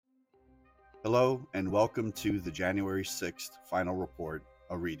Hello, and welcome to the January 6th Final Report,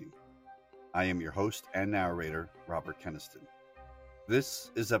 a reading. I am your host and narrator, Robert Keniston.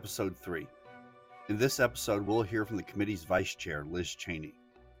 This is episode 3. In this episode, we'll hear from the committee's vice chair, Liz Cheney.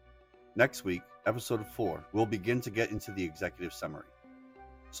 Next week, episode 4, we'll begin to get into the executive summary.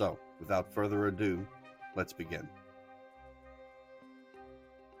 So, without further ado, let's begin.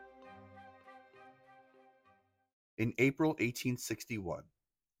 In April 1861,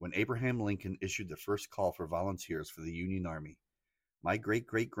 when Abraham Lincoln issued the first call for volunteers for the Union Army, my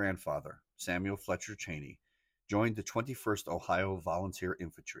great-great-grandfather, Samuel Fletcher Cheney, joined the 21st Ohio Volunteer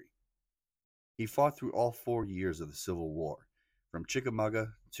Infantry. He fought through all 4 years of the Civil War, from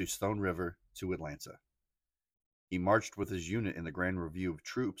Chickamauga to Stone River to Atlanta. He marched with his unit in the Grand Review of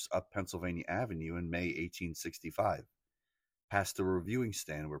Troops up Pennsylvania Avenue in May 1865, past the reviewing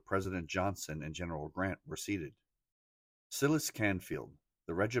stand where President Johnson and General Grant were seated. Silas Canfield,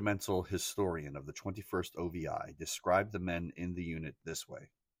 the regimental historian of the 21st OVI, described the men in the unit this way.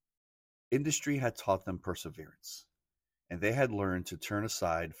 Industry had taught them perseverance, and they had learned to turn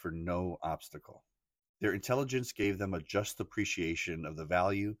aside for no obstacle. Their intelligence gave them a just appreciation of the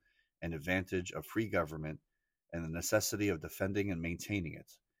value and advantage of free government and the necessity of defending and maintaining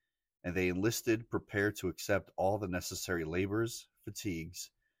it, and they enlisted prepared to accept all the necessary labors,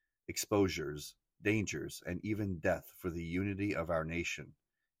 fatigues, exposures, dangers, and even death for the unity of our nation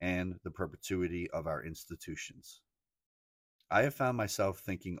and the perpetuity of our institutions. I have found myself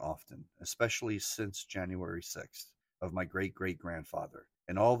thinking often, especially since January 6th, of my great-great-grandfather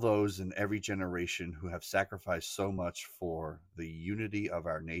and all those in every generation who have sacrificed so much for the unity of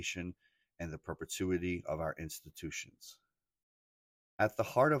our nation and the perpetuity of our institutions. At the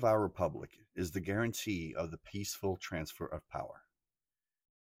heart of our republic is the guarantee of the peaceful transfer of power.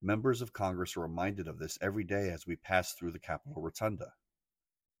 Members of Congress are reminded of this every day as we pass through the Capitol Rotunda.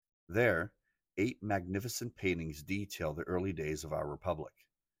 There, 8 magnificent paintings detail the early days of our republic.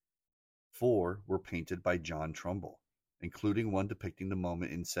 4 were painted by John Trumbull, including one depicting the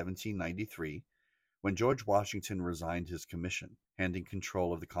moment in 1793 when George Washington resigned his commission, handing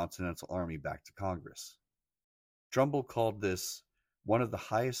control of the Continental Army back to Congress. Trumbull called this one of the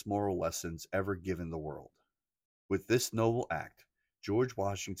highest moral lessons ever given the world. With this noble act, George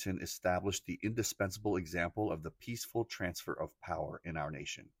Washington established the indispensable example of the peaceful transfer of power in our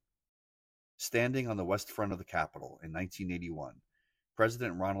nation. Standing on the west front of the Capitol in 1981,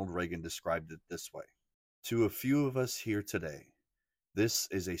 President Ronald Reagan described it this way: "To a few of us here today, this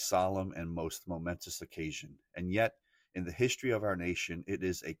is a solemn and most momentous occasion, and yet, in the history of our nation, it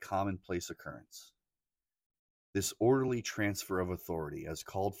is a commonplace occurrence. This orderly transfer of authority, as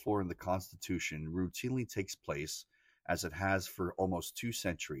called for in the Constitution, routinely takes place as it has for almost 2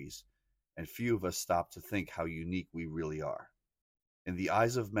 centuries, and few of us stop to think how unique we really are. In the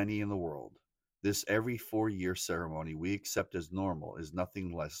eyes of many in the world, this every 4-year ceremony we accept as normal is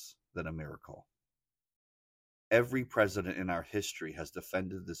nothing less than a miracle. Every president in our history has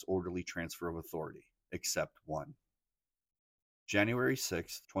defended this orderly transfer of authority, except one. January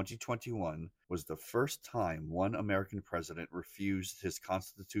 6, 2021 was the first time one American president refused his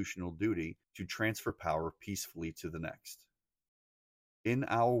constitutional duty to transfer power peacefully to the next. In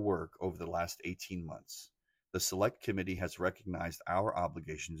our work over the last 18 months, the Select Committee has recognized our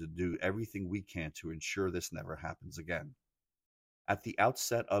obligation to do everything we can to ensure this never happens again. At the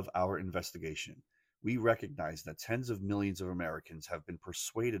outset of our investigation, we recognize that tens of millions of Americans have been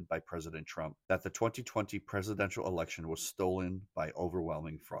persuaded by President Trump that the 2020 presidential election was stolen by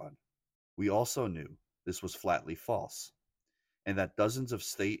overwhelming fraud. We also knew this was flatly false, and that dozens of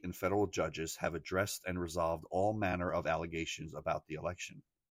state and federal judges have addressed and resolved all manner of allegations about the election.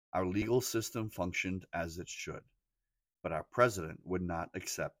 Our legal system functioned as it should, but our president would not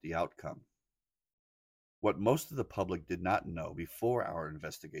accept the outcome. What most of the public did not know before our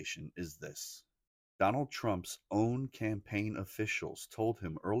investigation is this: Donald Trump's own campaign officials told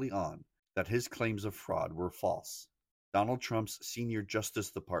him early on that his claims of fraud were false. Donald Trump's senior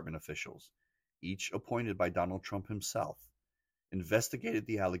Justice Department officials, each appointed by Donald Trump himself, investigated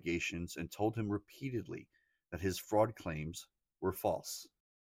the allegations and told him repeatedly that his fraud claims were false.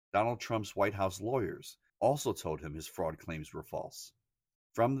 Donald Trump's White House lawyers also told him his fraud claims were false.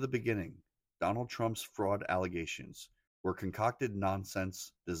 From the beginning, Donald Trump's fraud allegations were concocted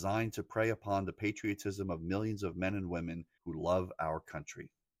nonsense designed to prey upon the patriotism of millions of men and women who love our country.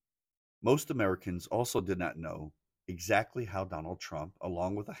 Most Americans also did not know exactly how Donald Trump,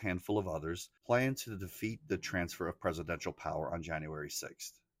 along with a handful of others, planned to defeat the transfer of presidential power on January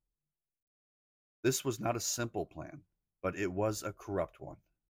 6th. This was not a simple plan, but it was a corrupt one.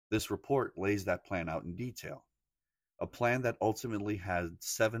 This report lays that plan out in detail, a plan that ultimately had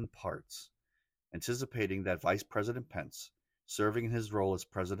 7 parts, anticipating that Vice President Pence, serving in his role as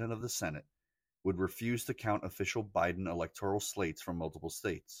President of the Senate, would refuse to count official Biden electoral slates from multiple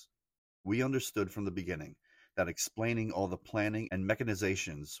states. We understood from the beginning that explaining all the planning and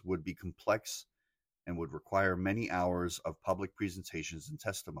mechanizations would be complex and would require many hours of public presentations and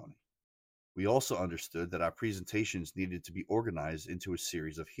testimony. We also understood that our presentations needed to be organized into a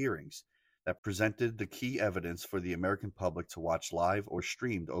series of hearings that presented the key evidence for the American public to watch live or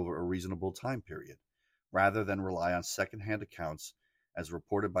streamed over a reasonable time period, rather than rely on secondhand accounts as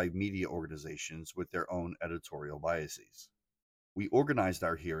reported by media organizations with their own editorial biases. We organized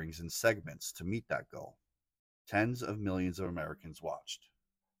our hearings in segments to meet that goal. Tens of millions of Americans watched.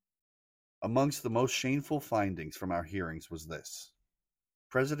 Amongst the most shameful findings from our hearings was this.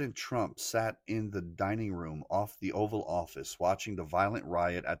 President Trump sat in the dining room off the Oval Office watching the violent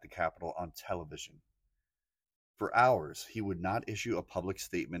riot at the Capitol on television. For hours, he would not issue a public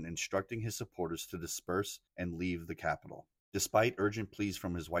statement instructing his supporters to disperse and leave the Capitol, despite urgent pleas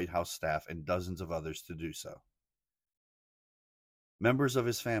from his White House staff and dozens of others to do so. Members of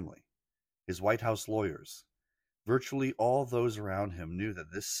his family, his White House lawyers, virtually all those around him knew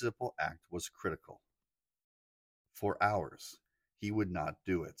that this simple act was critical. For hours, he would not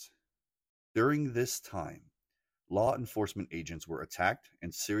do it. During this time, law enforcement agents were attacked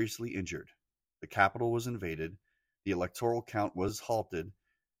and seriously injured. The Capitol was invaded, the electoral count was halted,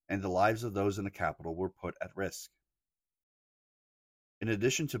 and the lives of those in the Capitol were put at risk. In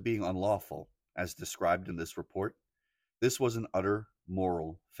addition to being unlawful, as described in this report, this was an utter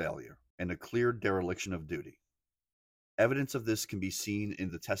moral failure and a clear dereliction of duty. Evidence of this can be seen in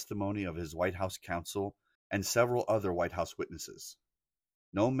the testimony of his White House counsel and several other White House witnesses.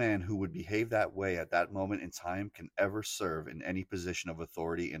 No man who would behave that way at that moment in time can ever serve in any position of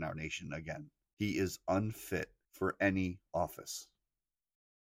authority in our nation again. He is unfit for any office.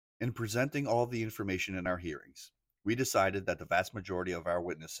 In presenting all the information in our hearings, we decided that the vast majority of our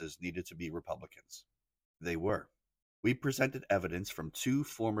witnesses needed to be Republicans. They were. We presented evidence from 2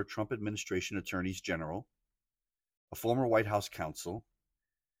 former Trump administration attorneys general, a former White House counsel,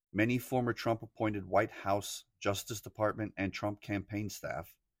 many former Trump-appointed White House Justice Department and Trump campaign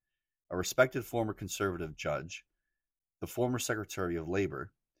staff, a respected former conservative judge, the former Secretary of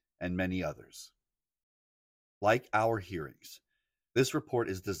Labor, and many others. Like our hearings, this report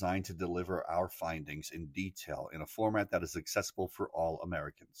is designed to deliver our findings in detail in a format that is accessible for all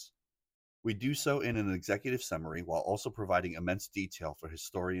Americans. We do so in an executive summary while also providing immense detail for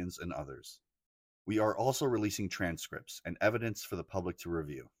historians and others. We are also releasing transcripts and evidence for the public to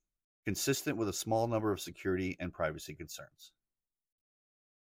review, consistent with a small number of security and privacy concerns.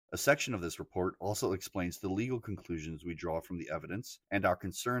 A section of this report also explains the legal conclusions we draw from the evidence and our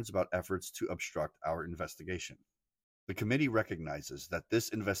concerns about efforts to obstruct our investigation. The committee recognizes that this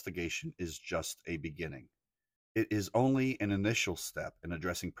investigation is just a beginning. It is only an initial step in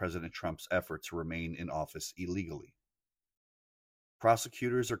addressing President Trump's effort to remain in office illegally.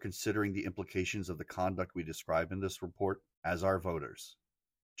 Prosecutors are considering the implications of the conduct we describe in this report, as are voters.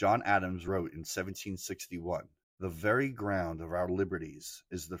 John Adams wrote in 1761, "The very ground of our liberties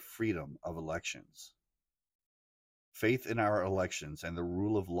is the freedom of elections." Faith in our elections and the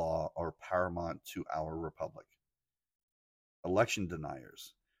rule of law are paramount to our republic. Election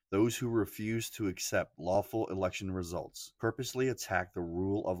deniers, those who refuse to accept lawful election results, purposely attack the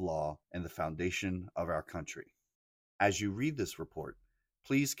rule of law and the foundation of our country. As you read this report,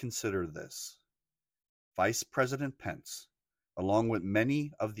 please consider this. Vice President Pence, along with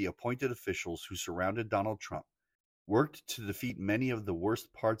many of the appointed officials who surrounded Donald Trump, worked to defeat many of the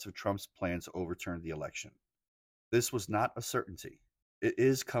worst parts of Trump's plans to overturn the election. This was not a certainty. It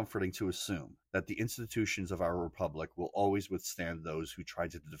is comforting to assume that the institutions of our republic will always withstand those who try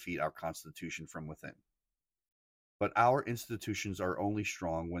to defeat our Constitution from within. But our institutions are only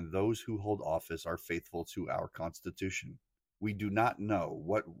strong when those who hold office are faithful to our Constitution. We do not know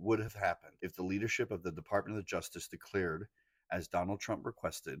what would have happened if the leadership of the Department of Justice declared, as Donald Trump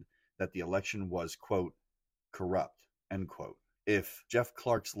requested, that the election was, quote, corrupt, end quote. If Jeff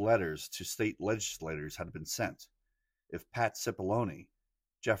Clark's letters to state legislators had been sent, if Pat Cipollone,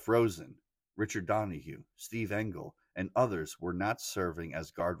 Jeff Rosen, Richard Donahue, Steve Engel, and others were not serving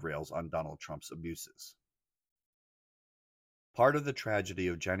as guardrails on Donald Trump's abuses. Part of the tragedy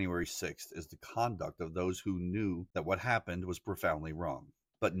of January 6th is the conduct of those who knew that what happened was profoundly wrong,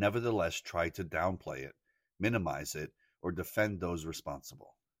 but nevertheless tried to downplay it, minimize it, or defend those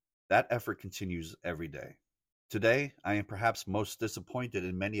responsible. That effort continues every day. Today, I am perhaps most disappointed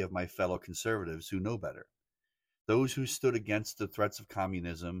in many of my fellow conservatives who know better. Those who stood against the threats of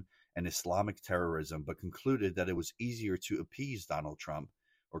communism and Islamic terrorism but concluded that it was easier to appease Donald Trump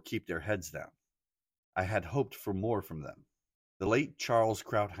or keep their heads down. I had hoped for more from them. The late Charles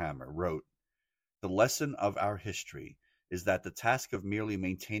Krauthammer wrote, "The lesson of our history is that the task of merely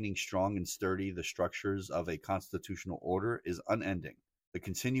maintaining strong and sturdy the structures of a constitutional order is unending, the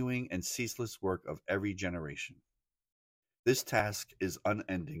continuing and ceaseless work of every generation. This task is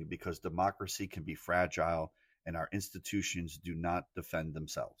unending because democracy can be fragile and our institutions do not defend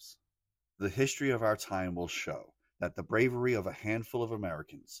themselves. The history of our time will show that the bravery of a handful of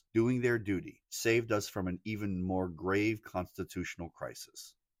Americans doing their duty saved us from an even more grave constitutional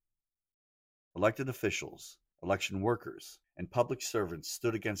crisis. Elected officials, election workers, and public servants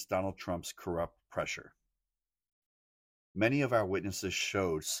stood against Donald Trump's corrupt pressure. Many of our witnesses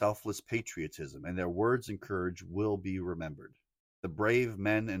showed selfless patriotism, and their words and courage will be remembered. The brave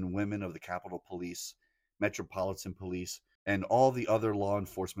men and women of the Capitol Police, Metropolitan Police, and all the other law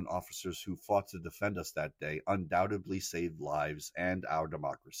enforcement officers who fought to defend us that day undoubtedly saved lives and our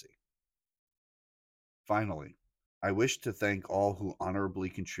democracy. Finally, I wish to thank all who honorably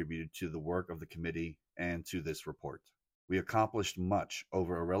contributed to the work of the committee and to this report. We accomplished much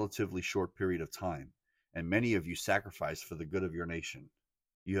over a relatively short period of time, and many of you sacrificed for the good of your nation.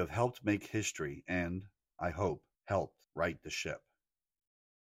 You have helped make history and, I hope, helped right the ship.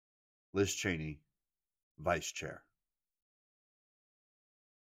 Liz Cheney, Vice Chair.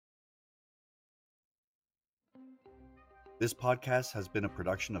 This podcast has been a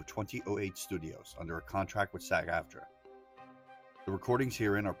production of 2008 Studios under a contract with SAG-AFTRA. The recordings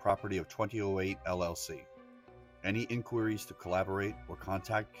herein are property of 2008 LLC. Any inquiries to collaborate or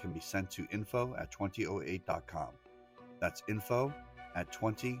contact can be sent to info@2008.com. That's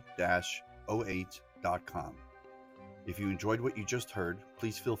info@20-08.com. If you enjoyed what you just heard,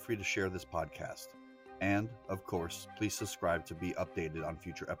 please feel free to share this podcast. And, of course, please subscribe to be updated on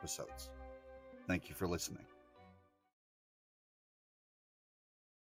future episodes. Thank you for listening.